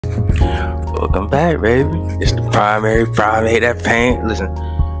Welcome back, baby. It's the primate that paint. Listen,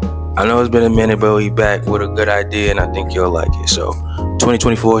 I know it's been a minute, but we back with a good idea, and I think you'll like it. So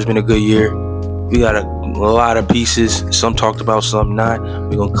 2024 has been a good year. We got a lot of pieces. Some talked about, some not.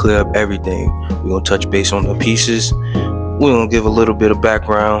 We're gonna clear up everything. We're gonna touch base on the pieces. We're gonna give a little bit of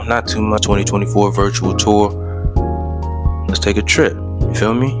background, not too much. 2024 virtual tour. Let's take a trip. You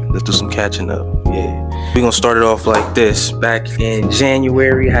feel me? Let's do some catching up. Yeah. We're gonna start it off like this. Back in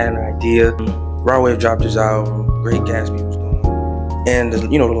January, I had an idea. Raw Wave dropped his album. Great Gatsby was going. And the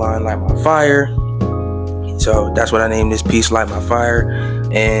line Light My Fire. So that's what I named this piece, Light My Fire.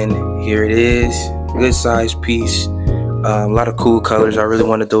 And here it is. Good size piece. A lot of cool colors. I really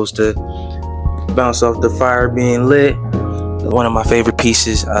wanted those to bounce off the fire being lit. One of my favorite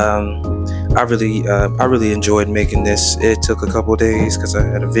pieces. I really enjoyed making this. It took a couple days because I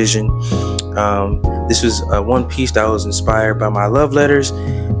had a vision. This was one piece that was inspired by my love letters,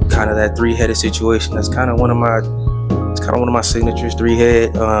 kind of that three-headed situation. That's kind of one of my signatures,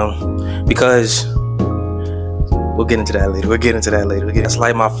 three-head, because we'll get into that later. Let's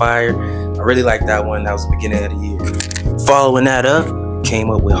Light My Fire. I really like that one. That was the beginning of the year. Following that up, came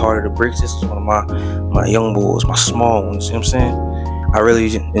up with Heart of the Bricks. This is one of my young boys, my small ones. You know what I'm saying? I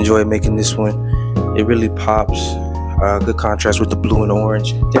really enjoyed making this one. It really pops. Good contrast with the blue and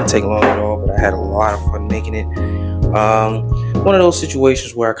orange. Didn't take long at all, but I had a lot of fun making it. One of those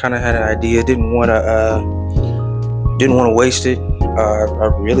situations where I kind of had an idea, didn't want to waste it. I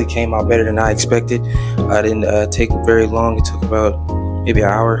really came out better than I expected. I didn't take very long. It took about maybe an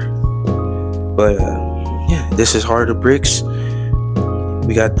hour. But yeah, this is Heart of the Bricks.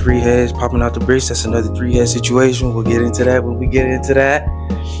 We got three heads popping out the bricks. That's another three-head situation. We'll get into that when we get into that.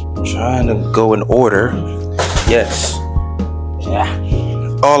 I'm trying to go in order. Yes. Yeah.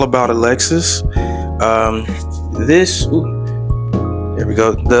 All about Alexis. There we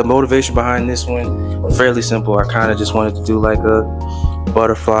go. The motivation behind this one, fairly simple. I kind of just wanted to do like a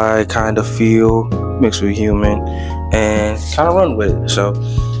butterfly kind of feel mixed with human and kind of run with it. So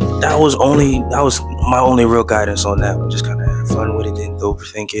that was my only real guidance on that one. Just kind of had fun with it, didn't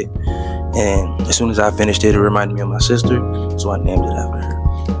overthink it. And as soon as I finished it, it reminded me of my sister, so I named it after her.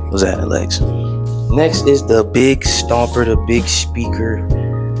 It was that Alex. Next is the Big Stomper, the Big Speaker.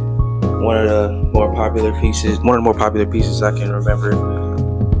 One of the more popular pieces I can remember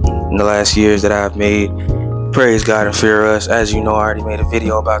in the last years that I've made. Praise God and Fear Us. As you know, I already made a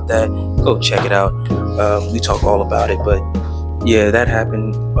video about that. Go check it out. We talk all about it, but yeah, that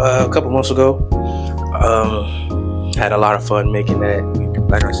happened a couple months ago. Had a lot of fun making that.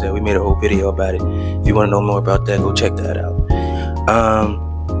 Like I said, we made a whole video about it. If you want to know more about that, go check that out.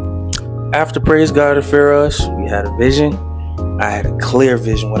 After Praise God and Fear Us, we had a vision. I had a clear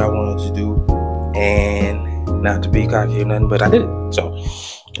vision what I wanted to do, and not to be cocky or nothing, but I did it. So,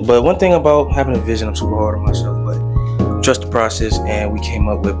 but one thing about having a vision, I'm super hard on myself, but trust the process, and we came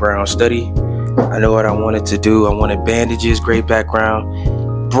up with Brown Study. I know what I wanted to do. I wanted bandages, great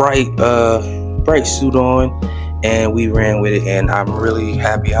background, bright suit on, and we ran with it, and I'm really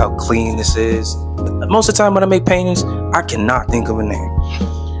happy how clean this is. Most of the time when I make paintings, I cannot think of a name.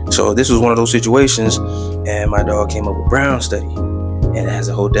 So this was one of those situations, and my dog came up with Brown Study, and it has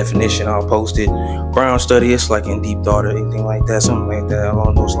a whole definition. I'll post it. Brown Study, it's like in deep thought or anything like that, something like that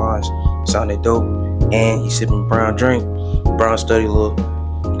along those lines. Sounded dope, and he's sipping brown drink. Brown Study, look,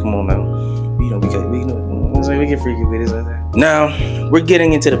 come on now, we get freaky with this like that. Now we're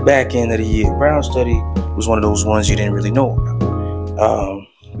getting into the back end of the year. Brown Study was one of those ones you didn't really know about.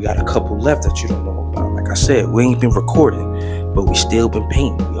 We got a couple left that you don't know about. Like I said, we ain't been recording, but we still been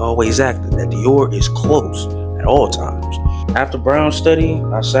painting. We always acted that the door is closed at all times. After Brown Study,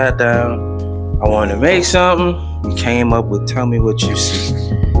 I sat down. I wanted to make something. We came up with Tell Me What You See.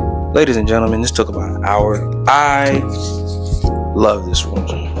 Ladies and gentlemen, this took about an hour. I love this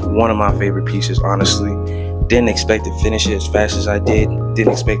one. One of my favorite pieces, honestly. Didn't expect to finish it as fast as I did.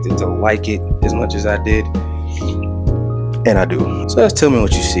 Didn't expect it to like it as much as I did. And I do. So that's Tell Me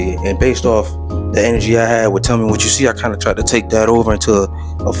What You See. And based off the energy I had with Tell Me What You See, I kind of tried to take that over into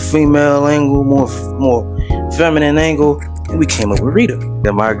a female angle, more feminine angle, and we came up with Rita.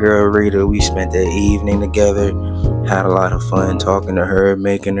 And my girl Rita, we spent that evening together, had a lot of fun talking to her,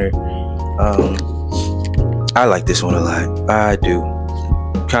 making her. I like this one a lot. I do.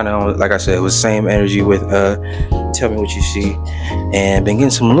 Kind of like I said, it was the same energy with Tell Me What You See, and been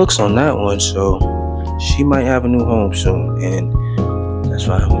getting some looks on that one, so she might have a new home soon, and that's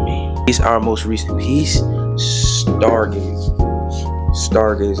fine with me. It's our most recent piece, Stargaze,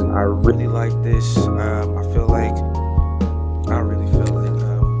 and I really like this. I really feel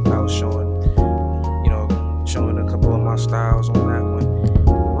like I was showing a couple of my styles on that one.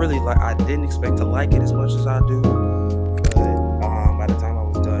 really like. I didn't expect to like it as much as I do, but by the time I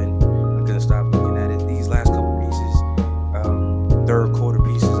was done, I couldn't stop looking at it. These last couple pieces, third quarter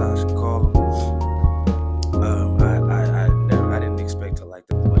pieces, I should call them. I didn't expect to like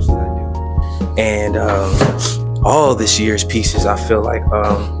them as much as I do, and all this year's pieces, I feel like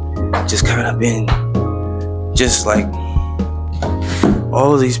just kind of been just like.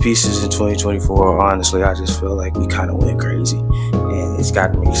 All of these pieces in 2024, honestly, I just feel like we kind of went crazy, and it's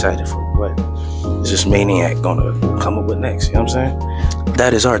gotten me excited for what is this maniac gonna come up with next. You know what I'm saying?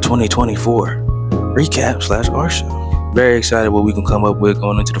 That is our 2024 recap / art show. Very excited what we can come up with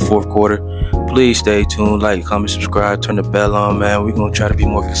going into the fourth quarter. Please stay tuned, like, comment, subscribe, turn the bell on, man. We're gonna try to be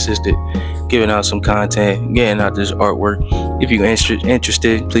more consistent, giving out some content, getting out this artwork. If you're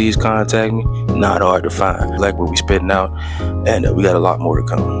interested, please contact me. Not hard to find. Like what we spitting out, and we got a lot more to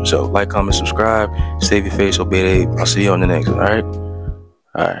come. So like, comment, subscribe, save your face, obey the ape. I'll see you on the next one.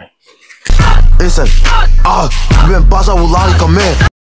 All right. Listen, ben pasa volar y comer.